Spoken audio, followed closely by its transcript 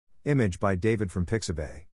Image by David from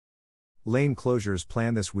Pixabay. Lane closures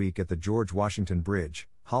planned this week at the George Washington Bridge,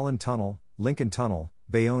 Holland Tunnel, Lincoln Tunnel,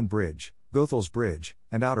 Bayonne Bridge, Goethals Bridge,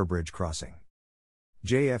 and Outer Bridge Crossing.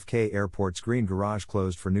 JFK Airport's Green Garage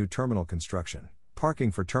closed for new terminal construction.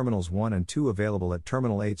 Parking for Terminals 1 and 2 available at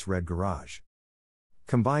Terminal 8's Red Garage.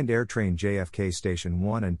 Combined AirTrain JFK Station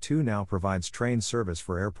 1 and 2 now provides train service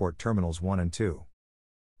for Airport Terminals 1 and 2.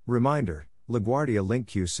 Reminder, LaGuardia Link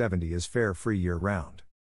Q70 is fare-free year-round.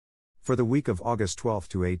 For the week of August 12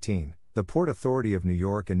 to 18, the Port Authority of New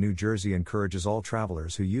York and New Jersey encourages all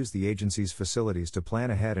travelers who use the agency's facilities to plan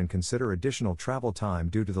ahead and consider additional travel time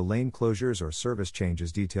due to the lane closures or service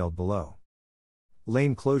changes detailed below.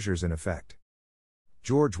 Lane closures in effect.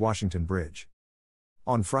 George Washington Bridge.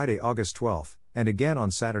 On Friday, August 12, and again on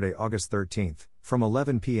Saturday, August 13, from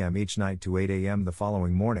 11 p.m. each night to 8 a.m. the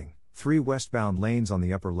following morning, 3 westbound lanes on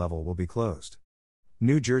the upper level will be closed.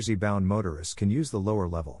 New Jersey-bound motorists can use the lower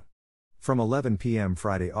level. From 11 p.m.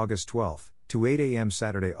 Friday, August 12, to 8 a.m.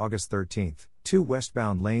 Saturday, August 13, 2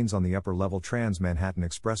 westbound lanes on the upper level Trans-Manhattan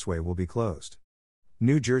Expressway will be closed.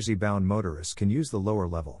 New Jersey-bound motorists can use the lower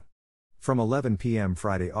level. From 11 p.m.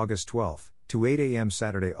 Friday, August 12, to 8 a.m.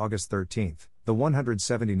 Saturday, August 13, the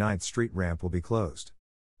 179th Street ramp will be closed.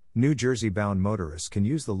 New Jersey-bound motorists can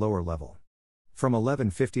use the lower level. From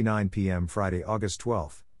 11:59 p.m. Friday, August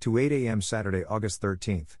 12, to 8 a.m. Saturday, August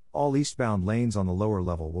 13, all eastbound lanes on the lower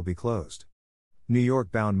level will be closed. New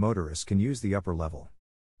York-bound motorists can use the upper level.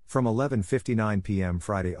 From 11:59 p.m.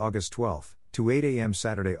 Friday, August 12, to 8 a.m.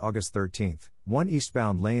 Saturday, August 13, 1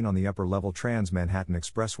 eastbound lane on the upper level Trans-Manhattan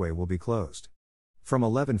Expressway will be closed. From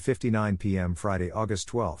 11:59 p.m. Friday, August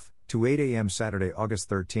 12, to 8 a.m. Saturday, August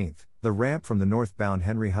 13, the ramp from the northbound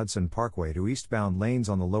Henry Hudson Parkway to eastbound lanes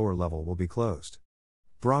on the lower level will be closed.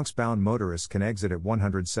 Bronx-bound motorists can exit at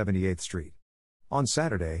 178th Street. On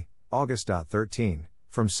Saturday, August 13,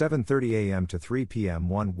 from 7:30 a.m. to 3 p.m.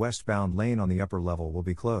 1 westbound lane on the upper level will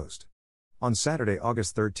be closed. On Saturday,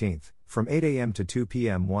 August 13, from 8 a.m. to 2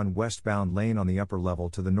 p.m. 1 westbound lane on the upper level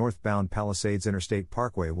to the northbound Palisades Interstate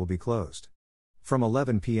Parkway will be closed. From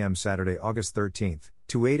 11 p.m. Saturday, August 13,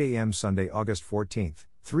 to 8 a.m. Sunday, August 14,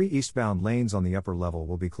 3 eastbound lanes on the upper level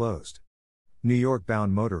will be closed. New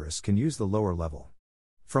York-bound motorists can use the lower level.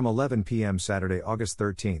 From 11 p.m. Saturday, August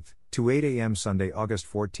 13, to 8 a.m. Sunday, August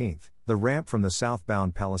 14, the ramp from the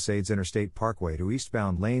southbound Palisades Interstate Parkway to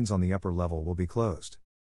eastbound lanes on the upper level will be closed.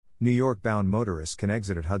 New York-bound motorists can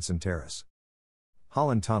exit at Hudson Terrace.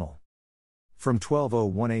 Holland Tunnel. From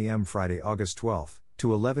 12:01 a.m. Friday, August 12, to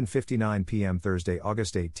 11:59 p.m. Thursday,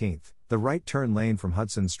 August 18, the right turn lane from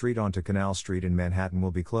Hudson Street onto Canal Street in Manhattan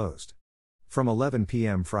will be closed. From 11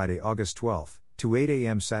 p.m. Friday, August 12, to 8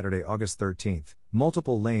 a.m. Saturday, August 13,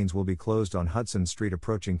 multiple lanes will be closed on Hudson Street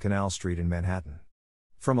approaching Canal Street in Manhattan.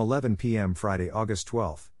 From 11 p.m. Friday, August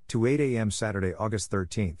 12, to 8 a.m. Saturday, August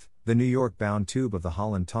 13, the New York-bound tube of the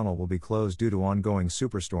Holland Tunnel will be closed due to ongoing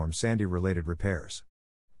Superstorm Sandy-related repairs.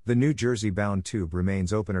 The New Jersey-bound tube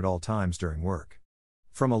remains open at all times during work.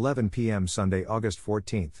 From 11 p.m. Sunday, August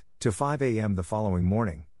 14, to 5 a.m. the following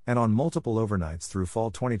morning, and on multiple overnights through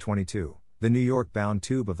fall 2022, the New York-bound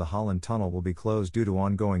tube of the Holland Tunnel will be closed due to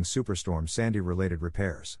ongoing Superstorm Sandy-related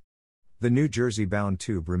repairs. The New Jersey-bound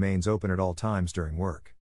tube remains open at all times during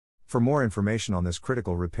work. For more information on this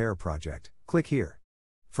critical repair project, click here.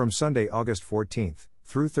 From Sunday, August 14,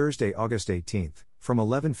 through Thursday, August 18, from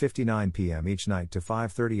 11:59 p.m. each night to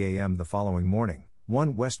 5:30 a.m. the following morning,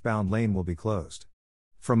 1 westbound lane will be closed.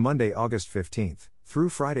 From Monday, August 15, through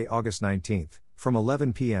Friday, August 19, from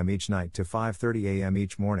 11 p.m. each night to 5:30 a.m.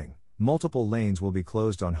 each morning, multiple lanes will be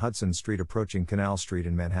closed on Hudson Street approaching Canal Street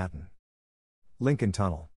in Manhattan. Lincoln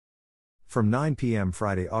Tunnel. From 9 p.m.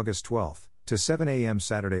 Friday, August 12, to 7 a.m.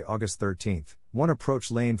 Saturday, August 13, 1 approach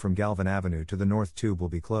lane from Galvin Avenue to the North Tube will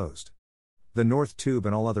be closed. The North Tube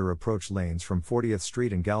and all other approach lanes from 40th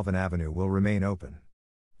Street and Galvin Avenue will remain open.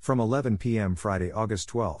 From 11 p.m. Friday, August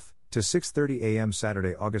 12, to 6:30 a.m.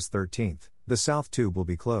 Saturday, August 13, the South Tube will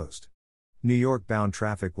be closed. New York-bound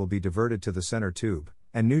traffic will be diverted to the Center Tube,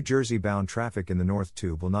 and New Jersey-bound traffic in the North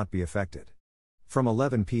Tube will not be affected. From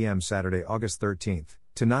 11 p.m. Saturday, August 13,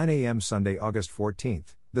 to 9 a.m. Sunday, August 14,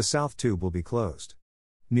 the South Tube will be closed.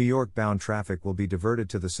 New York-bound traffic will be diverted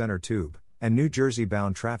to the Center Tube, and New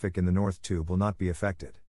Jersey-bound traffic in the North Tube will not be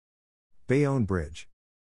affected. Bayonne Bridge.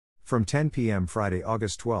 From 10 p.m. Friday,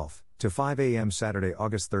 August 12, to 5 a.m. Saturday,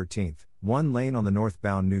 August 13, 1 lane on the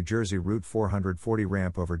northbound New Jersey Route 440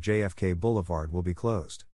 ramp over JFK Boulevard will be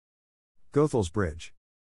closed. Goethals Bridge.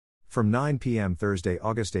 From 9 p.m. Thursday,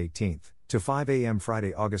 August 18, to 5 a.m.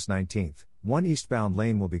 Friday, August 19, 1 eastbound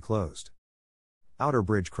lane will be closed. Outer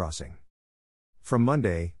Bridge Crossing. From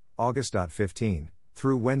Monday, August 15,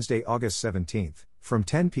 Through Wednesday, August 17, from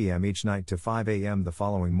 10 p.m. each night to 5 a.m. the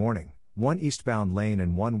following morning, one eastbound lane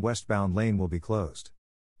and one westbound lane will be closed.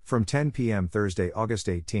 From 10 p.m. Thursday, August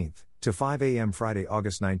 18, to 5 a.m. Friday,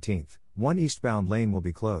 August 19, one eastbound lane will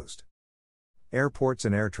be closed. Airports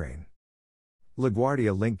and AirTrain.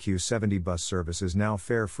 LaGuardia Link Q70 bus service is now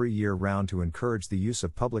fare-free year-round to encourage the use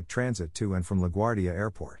of public transit to and from LaGuardia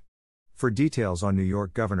Airport. For details on New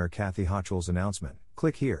York Governor Kathy Hochul's announcement,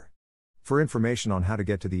 click here. For information on how to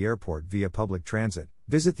get to the airport via public transit,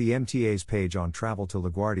 visit the MTA's page on Travel to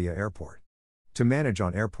LaGuardia Airport. To manage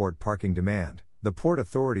on airport parking demand, the Port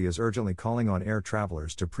Authority is urgently calling on air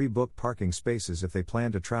travelers to pre-book parking spaces if they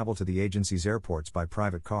plan to travel to the agency's airports by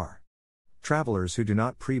private car. Travelers who do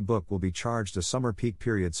not pre-book will be charged a summer peak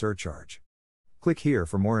period surcharge. Click here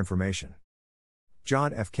for more information.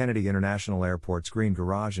 John F. Kennedy International Airport's Green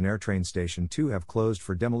Garage and AirTrain Station 2 have closed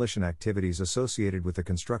for demolition activities associated with the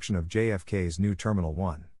construction of JFK's new Terminal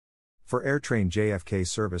 1. For AirTrain JFK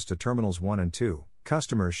service to Terminals 1 and 2,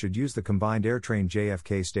 customers should use the combined AirTrain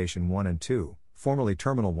JFK Station 1 and 2, formerly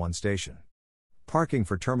Terminal 1 station. Parking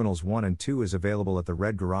for Terminals 1 and 2 is available at the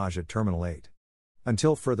Red Garage at Terminal 8.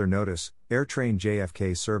 Until further notice, AirTrain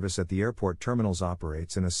JFK service at the airport terminals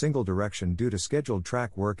operates in a single direction due to scheduled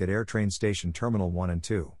track work at AirTrain Station Terminal 1 and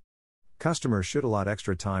 2. Customers should allot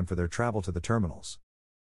extra time for their travel to the terminals.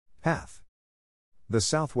 Path. The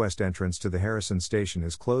southwest entrance to the Harrison Station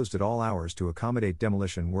is closed at all hours to accommodate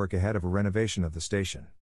demolition work ahead of a renovation of the station.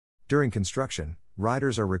 During construction,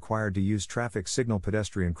 riders are required to use traffic signal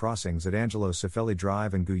pedestrian crossings at Angelo Cifelli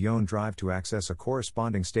Drive and Guyon Drive to access a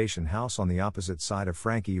corresponding station house on the opposite side of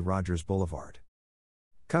Frank E. Rogers Boulevard.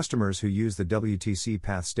 Customers who use the WTC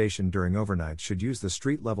Path station during overnight should use the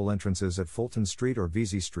street-level entrances at Fulton Street or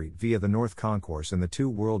Vesey Street via the North Concourse in the 2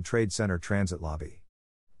 World Trade Center Transit Lobby.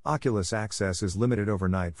 Oculus access is limited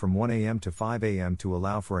overnight from 1 a.m. to 5 a.m. to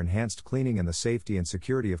allow for enhanced cleaning and the safety and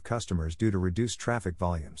security of customers due to reduced traffic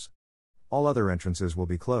volumes. All other entrances will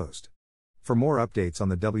be closed. For more updates on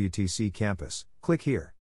the WTC campus, click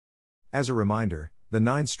here. As a reminder, the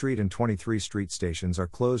 9th Street and 23 Street stations are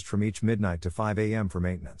closed from each midnight to 5 a.m. for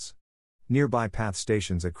maintenance. Nearby Path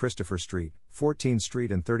stations at Christopher Street, 14th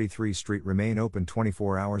Street and 33 Street remain open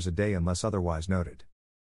 24 hours a day unless otherwise noted.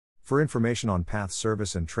 For information on Path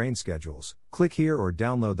service and train schedules, click here or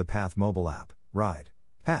download the Path mobile app. Ride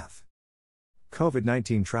Path.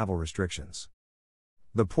 COVID-19 travel restrictions.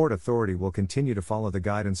 The Port Authority will continue to follow the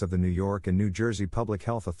guidance of the New York and New Jersey public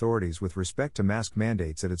health authorities with respect to mask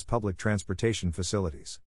mandates at its public transportation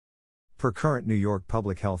facilities. Per current New York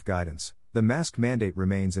public health guidance, the mask mandate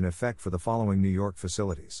remains in effect for the following New York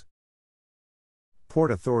facilities: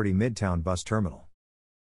 Port Authority Midtown Bus Terminal,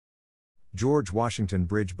 George Washington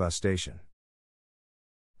Bridge Bus Station,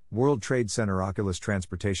 World Trade Center Oculus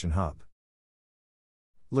Transportation Hub,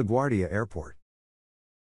 LaGuardia Airport,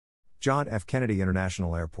 John F. Kennedy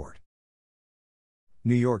International Airport,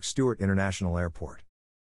 New York Stewart International Airport.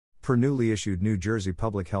 Per newly issued New Jersey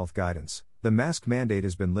public health guidance, the mask mandate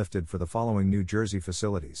has been lifted for the following New Jersey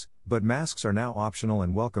facilities, but masks are now optional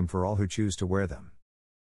and welcome for all who choose to wear them: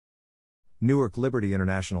 Newark Liberty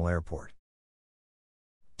International Airport,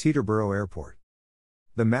 Teterboro Airport.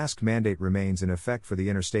 The mask mandate remains in effect for the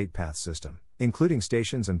interstate path system, including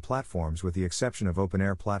stations and platforms with the exception of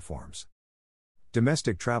open-air platforms.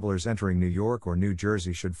 Domestic travelers entering New York or New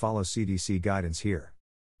Jersey should follow CDC guidance here.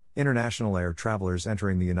 International air travelers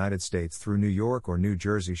entering the United States through New York or New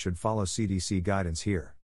Jersey should follow CDC guidance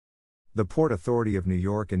here. The Port Authority of New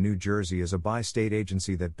York and New Jersey is a bi-state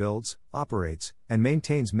agency that builds, operates, and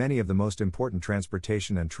maintains many of the most important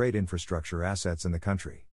transportation and trade infrastructure assets in the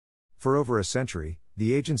country. For over a century,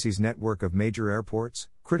 the agency's network of major airports,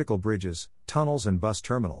 critical bridges, tunnels and bus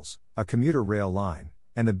terminals, a commuter rail line,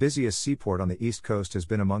 and the busiest seaport on the East Coast has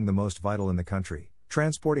been among the most vital in the country,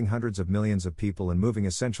 transporting hundreds of millions of people and moving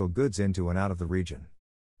essential goods into and out of the region.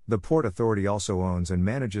 The Port Authority also owns and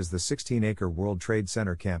manages the 16-acre World Trade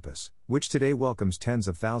Center campus, which today welcomes tens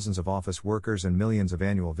of thousands of office workers and millions of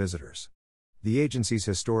annual visitors. The agency's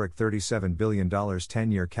historic $37 billion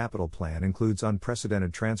 10-year capital plan includes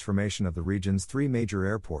unprecedented transformation of the region's 3 major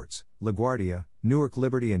airports, LaGuardia, Newark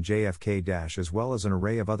Liberty and JFK- as well as an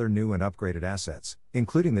array of other new and upgraded assets,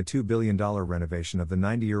 including the $2 billion renovation of the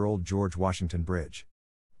 90-year-old George Washington Bridge.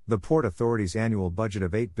 The Port Authority's annual budget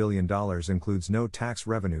of $8 billion includes no tax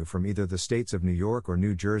revenue from either the states of New York or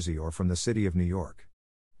New Jersey or from the city of New York.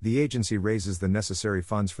 The agency raises the necessary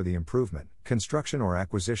funds for the improvement, construction or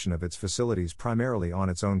acquisition of its facilities primarily on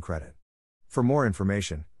its own credit. For more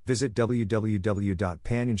information, visit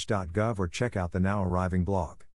www.panyinch.gov or check out the now arriving blog.